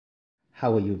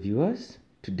How are you, viewers?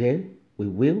 Today we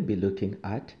will be looking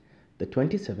at the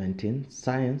 2017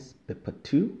 Science Paper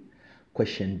 2,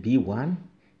 question B1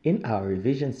 in our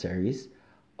revision series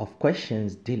of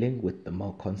questions dealing with the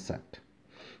mole concept.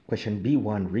 Question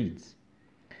B1 reads,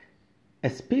 a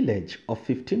spillage of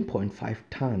 15.5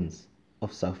 tons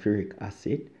of sulfuric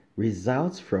acid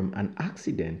results from an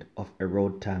accident of a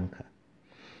road tanker.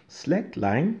 Select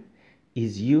line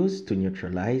is used to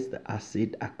neutralize the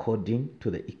acid according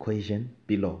to the equation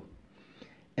below.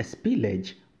 A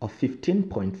spillage of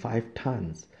 15.5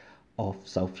 tons of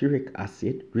sulfuric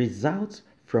acid results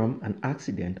from an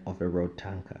accident of a road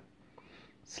tanker.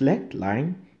 Select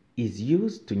line is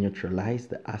used to neutralize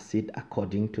the acid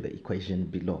according to the equation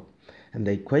below. And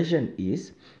the equation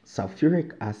is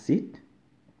sulfuric acid,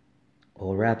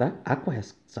 or rather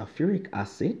aqueous sulfuric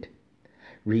acid,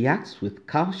 reacts with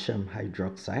calcium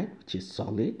hydroxide, which is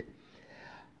solid,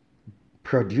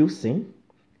 producing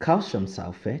calcium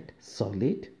sulfate,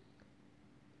 solid,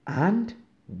 and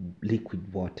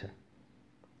liquid water.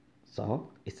 So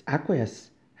it's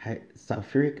aqueous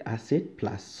sulfuric acid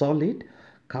plus solid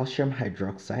calcium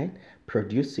hydroxide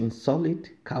producing solid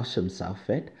calcium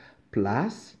sulfate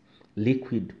plus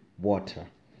liquid water.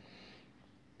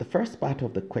 The first part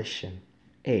of the question,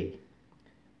 A,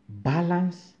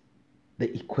 balance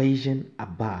the equation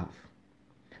above.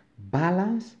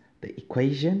 Balance the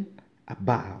equation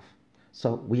above.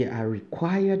 So we are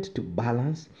required to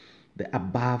balance the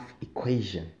above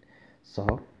equation.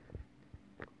 So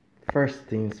first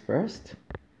things first,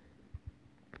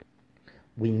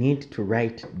 we need to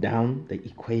write down the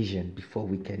equation before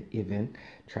we can even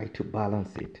try to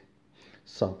balance it.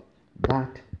 So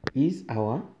that is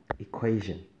our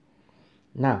equation.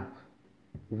 Now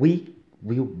we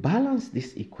will balance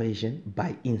this equation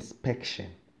by inspection.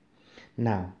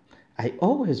 Now, I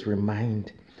always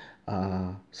remind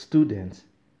students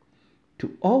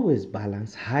to always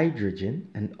balance hydrogen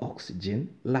and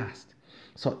oxygen last.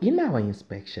 So in our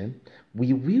inspection,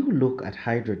 we will look at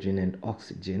hydrogen and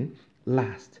oxygen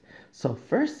last. So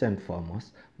first and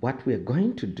foremost, what we're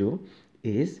going to do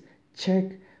is check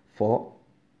for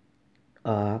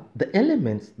the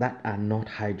elements that are not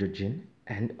hydrogen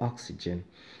and oxygen.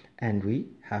 And we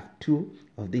have two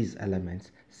of these elements,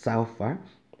 sulfur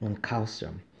and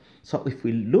calcium. So if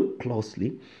we look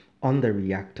closely on the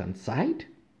reactant side,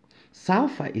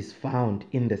 sulfur is found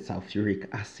in the sulfuric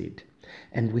acid.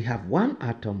 And we have one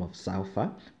atom of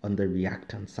sulfur on the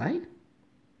reactant side.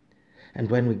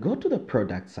 And when we go to the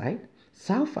product side,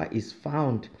 sulfur is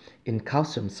found in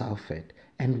calcium sulfate.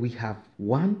 And we have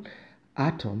one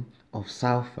atom of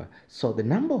sulfur. So the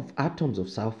number of atoms of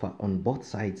sulfur on both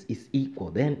sides is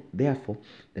equal. Then therefore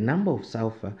the number of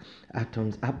sulfur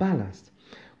atoms are balanced.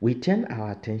 We turn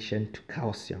our attention to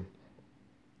calcium.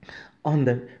 On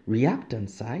the reactant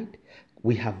side,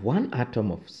 we have one atom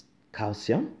of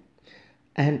calcium,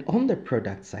 and on the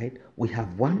product side we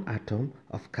have one atom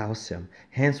of calcium.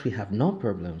 Hence we have no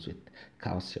problems with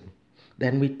calcium.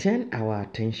 Then we turn our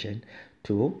attention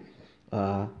to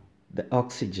the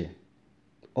oxygen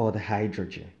or the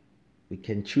hydrogen. We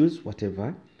can choose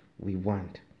whatever we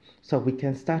want. So we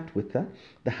can start with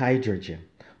the hydrogen.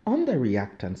 On the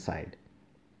reactant side,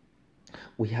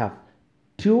 we have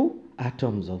two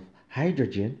atoms of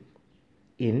hydrogen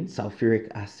in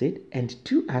sulfuric acid and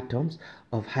two atoms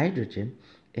of hydrogen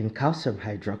in calcium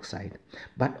hydroxide.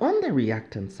 But on the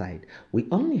reactant side, we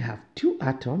only have two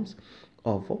atoms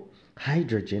of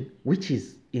hydrogen, which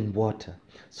is in water.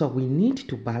 So we need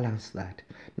to balance that.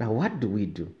 Now what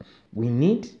do? We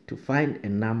need to find a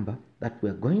number that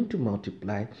we're going to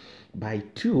multiply by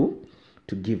 2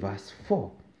 to give us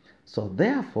 4. So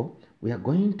therefore, we are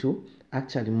going to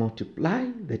actually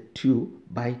multiply the 2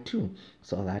 by 2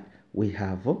 so that we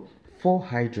have 4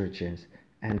 hydrogens,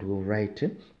 and we'll write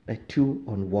a 2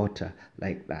 on water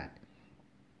like that.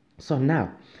 So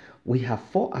now we have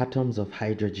 4 atoms of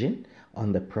hydrogen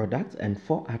on the product and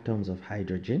 4 atoms of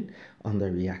hydrogen on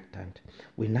the reactant.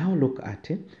 We now look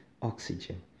at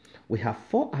oxygen. We have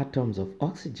 4 atoms of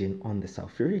oxygen on the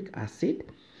sulfuric acid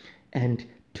and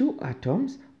 2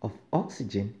 atoms of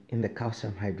oxygen in the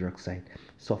calcium hydroxide.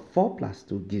 So 4 plus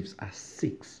 2 gives us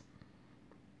 6.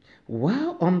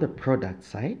 While on the product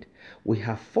side, we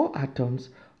have 4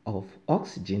 atoms of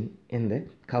oxygen in the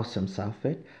calcium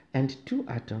sulfate and 2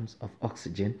 atoms of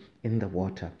oxygen in the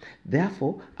water.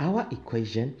 Therefore, our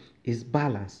equation is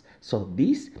balanced. So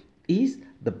this is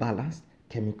the balanced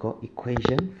chemical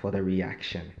equation for the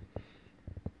reaction.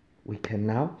 We can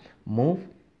now move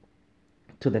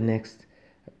to the next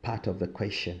part of the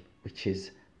question, which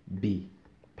is B,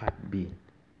 part B.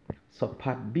 So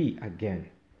part B again,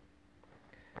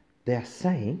 they are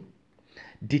saying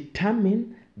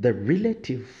Determine the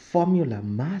relative formula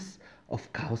mass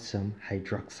of calcium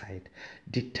hydroxide.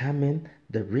 Determine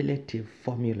the relative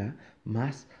formula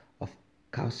mass of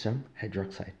calcium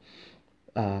hydroxide.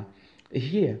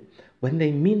 Here, when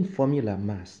they mean formula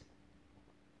mass,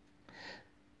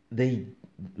 the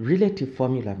relative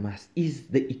formula mass is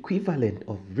the equivalent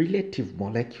of relative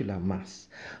molecular mass.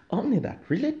 Only that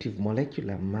relative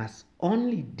molecular mass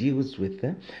only deals with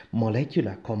the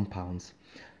molecular compounds,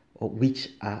 which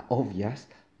are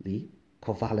obviously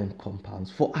covalent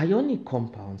compounds. For ionic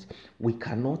compounds, we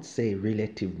cannot say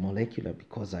relative molecular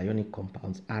because ionic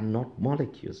compounds are not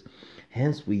molecules.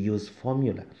 Hence, we use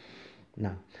formula.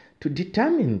 Now, to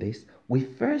determine this, we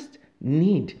first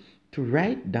need to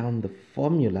write down the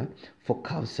formula for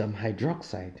calcium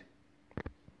hydroxide,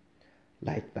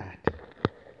 like that.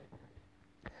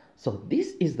 So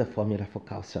this is the formula for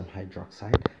calcium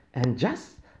hydroxide, and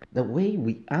just the way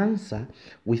we answer,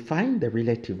 we find the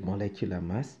relative molecular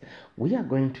mass. We are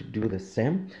going to do the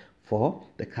same for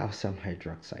the calcium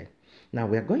hydroxide. Now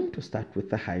we are going to start with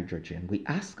the hydrogen. We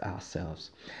ask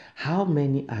ourselves, how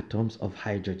many atoms of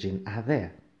hydrogen are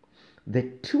there? The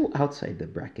 2 outside the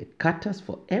bracket caters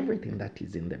for everything that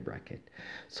is in the bracket.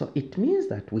 So it means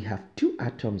that we have 2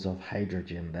 atoms of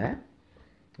hydrogen there.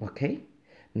 Okay?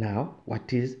 Now,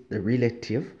 what is the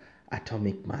relative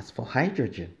atomic mass for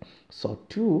hydrogen? So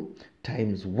 2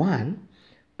 times 1,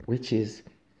 which is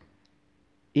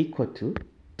equal to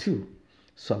 2.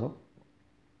 So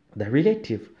the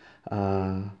relative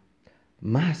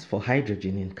mass for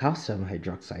hydrogen in calcium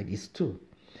hydroxide is 2.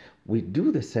 We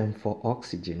do the same for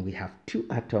oxygen. We have 2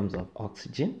 atoms of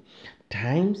oxygen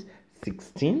times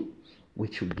 16,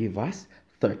 which will give us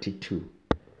 32.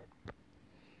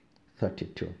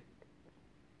 32.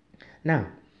 Now,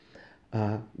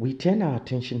 we turn our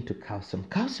attention to calcium.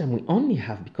 Calcium we only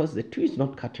have, because the 2 is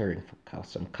not catering for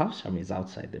calcium. Calcium is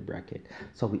outside the bracket.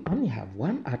 So we only have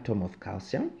 1 atom of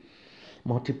calcium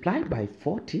multiplied by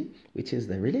 40, which is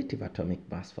the relative atomic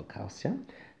mass for calcium,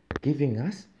 giving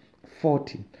us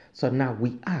 40. So now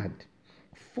we add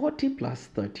 40 plus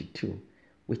 32,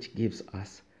 which gives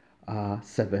us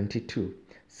 72.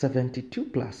 72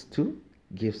 plus 2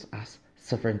 gives us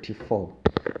 74.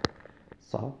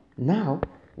 So now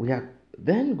we are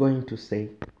then going to say,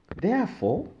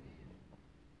 therefore,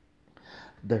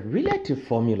 the relative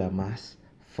formula mass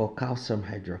for calcium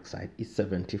hydroxide is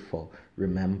 74.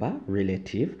 Remember,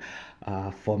 relative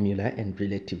formula and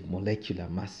relative molecular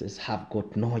masses have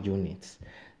got no units.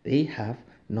 They have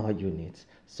no units.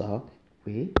 So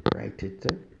we write it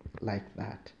like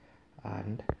that,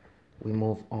 and we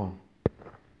move on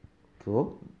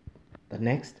to the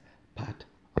next part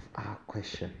of our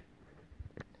question.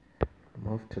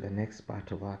 Move to the next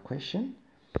part of our question,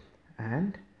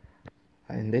 and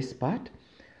in this part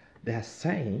they are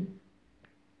saying,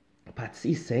 part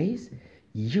C says,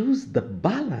 use the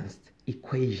balanced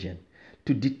equation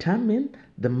to determine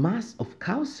the mass of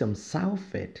calcium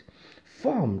sulfate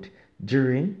formed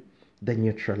during the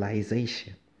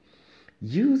neutralization.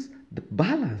 Use the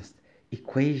balanced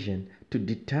equation to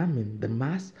determine the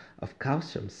mass of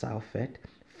calcium sulfate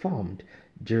formed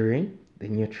during the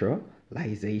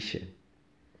neutralization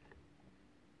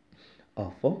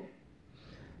of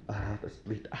the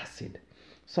split acid.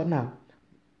 So now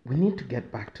we need to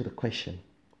get back to the question.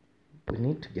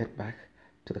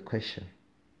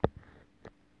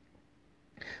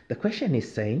 The question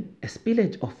is saying a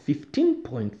spillage of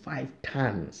 15.5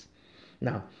 tons.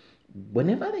 Now,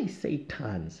 whenever they say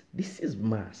tons, this is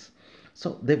mass.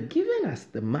 So they've given us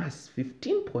the mass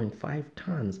 15.5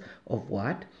 tons of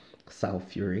what?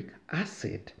 Sulfuric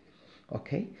acid.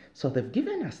 Okay, so they've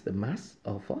given us the mass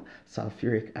of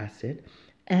sulfuric acid,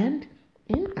 and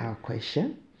in our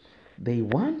question, they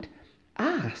want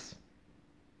us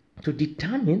to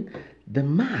determine the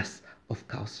mass of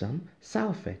calcium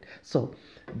sulfate. So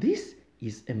this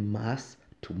is a mass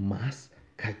to mass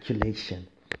calculation.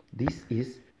 This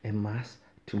is a mass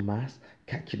to mass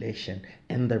calculation,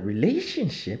 and the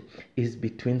relationship is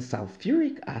between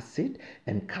sulfuric acid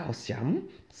and calcium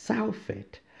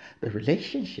sulfate. The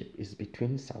relationship is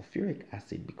between sulfuric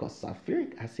acid, because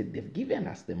sulfuric acid, they've given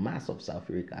us the mass of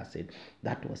sulfuric acid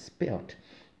that was spilled,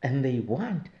 and they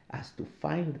want us to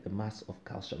find the mass of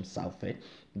calcium sulfate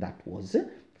that was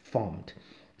formed.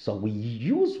 So we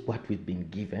use what we've been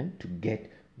given to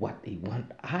get what they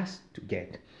want us to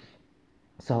get.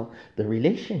 So the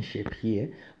relationship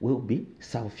here will be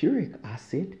sulfuric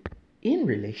acid in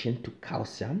relation to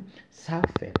calcium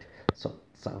sulfate. So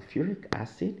sulfuric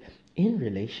acid in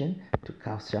relation to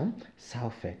calcium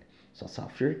sulfate. So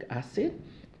sulfuric acid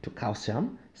to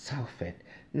calcium sulfate.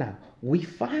 Now we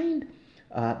find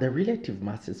the relative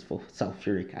masses for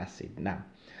sulfuric acid. Now,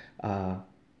 uh,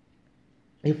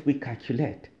 if we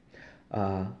calculate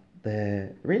uh,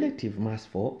 the relative mass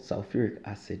for sulfuric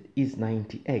acid is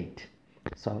 98.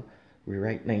 So we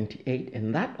write 98,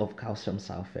 and that of calcium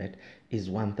sulfate is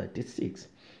 136.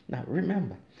 Now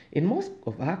remember, in most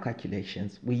of our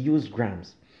calculations, we use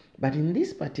grams. But in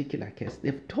this particular case,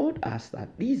 they've told us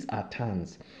that these are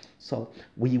tons. So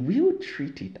we will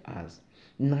treat it as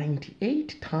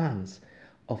 98 tons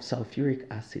of sulfuric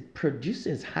acid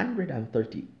produces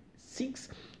 136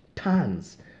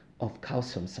 tons of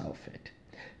calcium sulfate.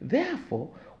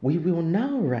 Therefore, we will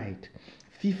now write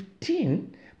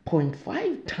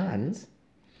 15.5 tons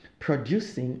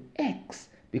producing X,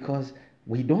 because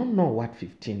we don't know what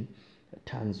 15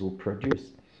 tons will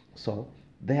produce. So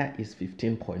there is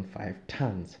 15.5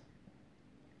 tons.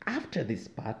 After this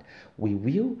part, we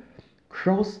will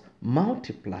cross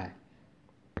multiply.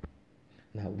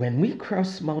 Now, when we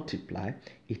cross multiply,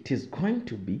 it is going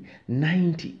to be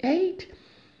 98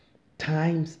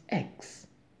 times X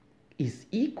is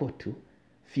equal to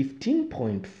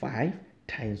 15.5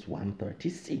 times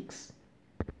 136.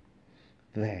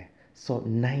 There. So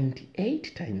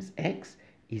 98 times X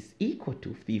is equal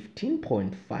to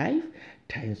 15.5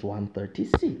 times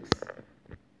 136.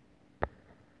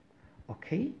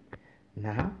 Okay,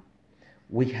 now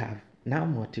we have now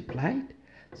multiplied.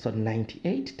 So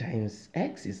 98 times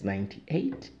X is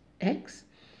 98X,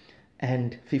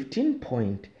 and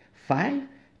 15.5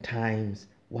 times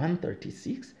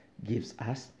 136 gives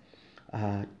us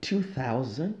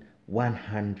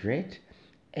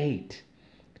 2,108.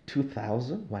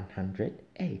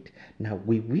 2,108. Now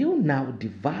we will now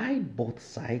divide both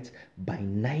sides by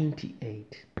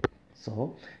 98.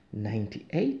 So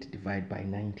 98 divided by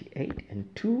 98,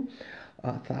 and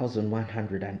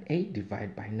 2,108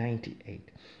 divided by 98.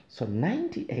 So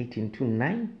 98 into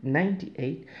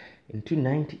 98 into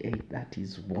 98, that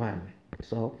is 1.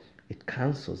 So it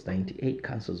cancels, 98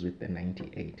 cancels with the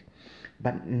 98.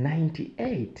 But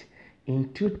 98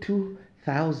 into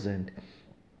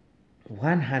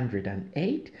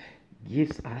 2,108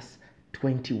 gives us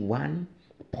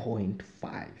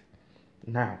 21.5.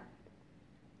 Now,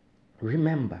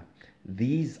 remember,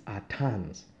 these are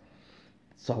tons.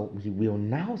 So we will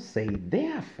now say,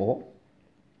 therefore,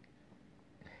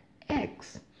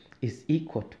 X is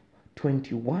equal to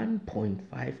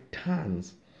 21.5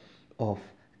 tons of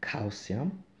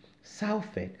calcium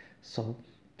sulfate. So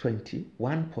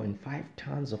 21.5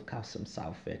 tons of calcium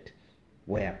sulfate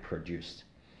were produced.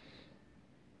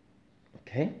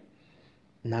 Okay,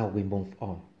 now we move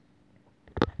on.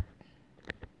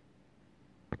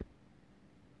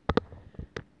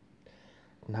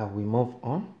 Now we move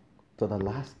on to the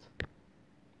last.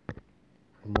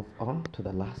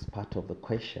 Part of the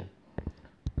question.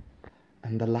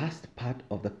 And the last part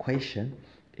of the question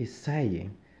is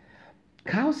saying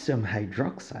calcium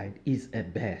hydroxide is a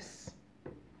base.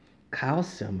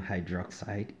 Calcium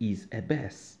hydroxide is a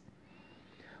base.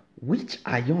 Which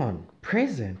ion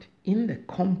present in the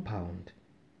compound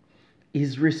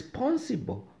is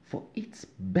responsible for its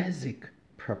basic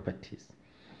properties?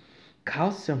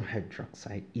 Calcium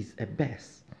hydroxide is a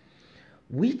base.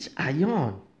 Which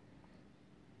ion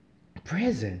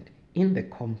present in the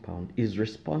compound is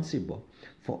responsible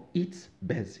for its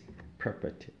basic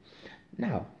property?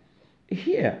 Now,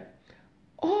 here,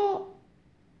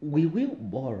 we will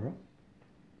borrow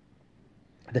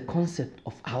the concept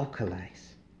of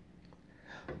alkalis.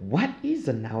 What is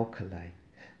an alkali?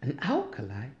 An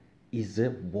alkali is a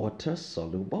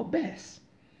water-soluble base.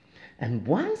 And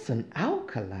once an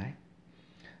alkali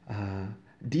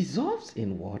dissolves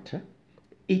in water,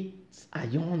 its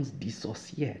ions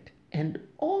dissociate, and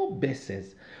all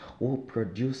bases will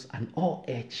produce an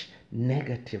OH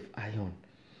negative ion,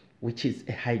 which is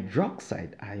a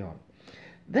hydroxide ion.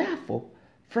 Therefore,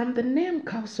 from the name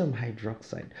calcium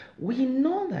hydroxide, we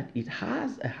know that it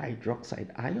has a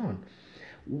hydroxide ion,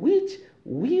 which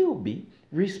will be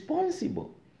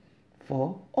responsible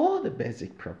for all the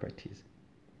basic properties.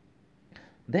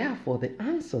 Therefore, the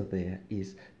answer there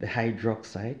is the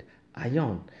hydroxide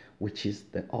ion, which is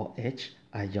the OH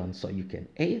ion. So you can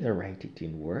either write it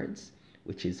in words,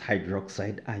 which is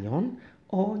hydroxide ion,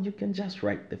 or you can just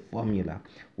write the formula,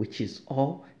 which is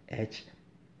OH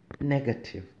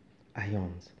negative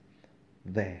ions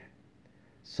there.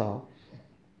 So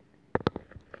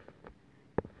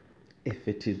if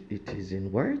it is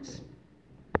in words,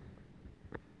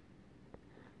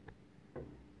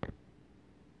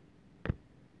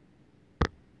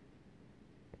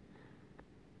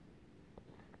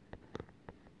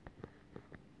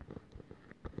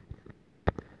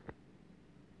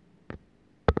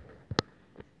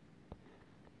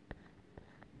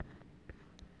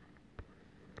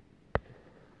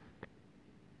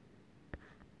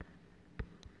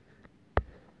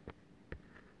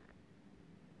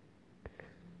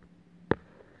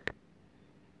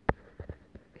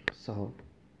 So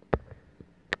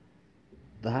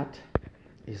that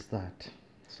is that.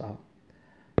 So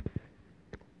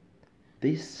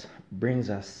this brings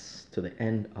us to the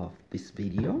end of this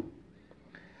video.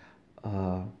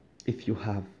 If you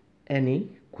have any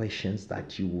questions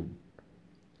that you would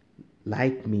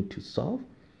like me to solve,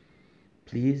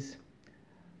 please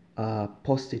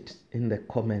post it in the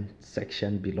comment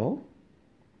section below,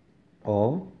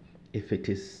 or if it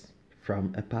is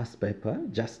from a past paper,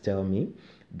 just tell me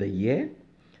the year,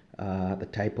 the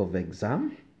type of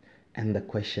exam, and the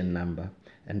question number,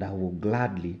 and I will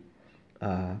gladly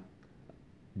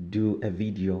do a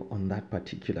video on that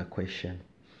particular question.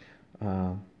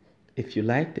 If you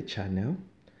like the channel,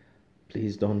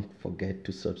 please don't forget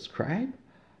to subscribe,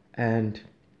 and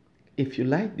if you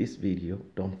like this video,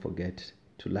 don't forget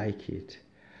to like it.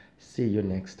 See you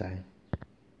next time.